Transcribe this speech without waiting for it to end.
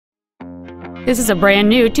This is a brand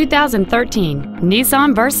new 2013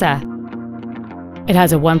 Nissan Versa. It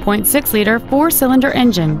has a 1.6-liter four-cylinder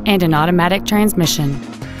engine and an automatic transmission.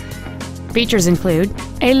 Features include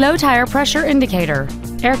a low tire pressure indicator,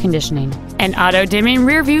 air conditioning, an auto-dimming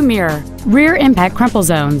rear-view mirror, rear impact crumple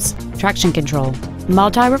zones, traction control,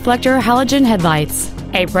 multi-reflector halogen headlights,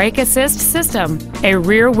 a brake assist system, a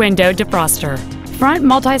rear window defroster, front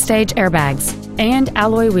multi-stage airbags, and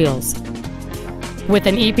alloy wheels. With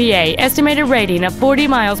an EPA estimated rating of 40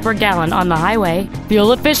 miles per gallon on the highway,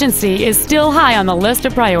 fuel efficiency is still high on the list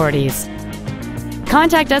of priorities.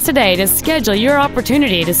 Contact us today to schedule your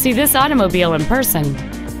opportunity to see this automobile in person.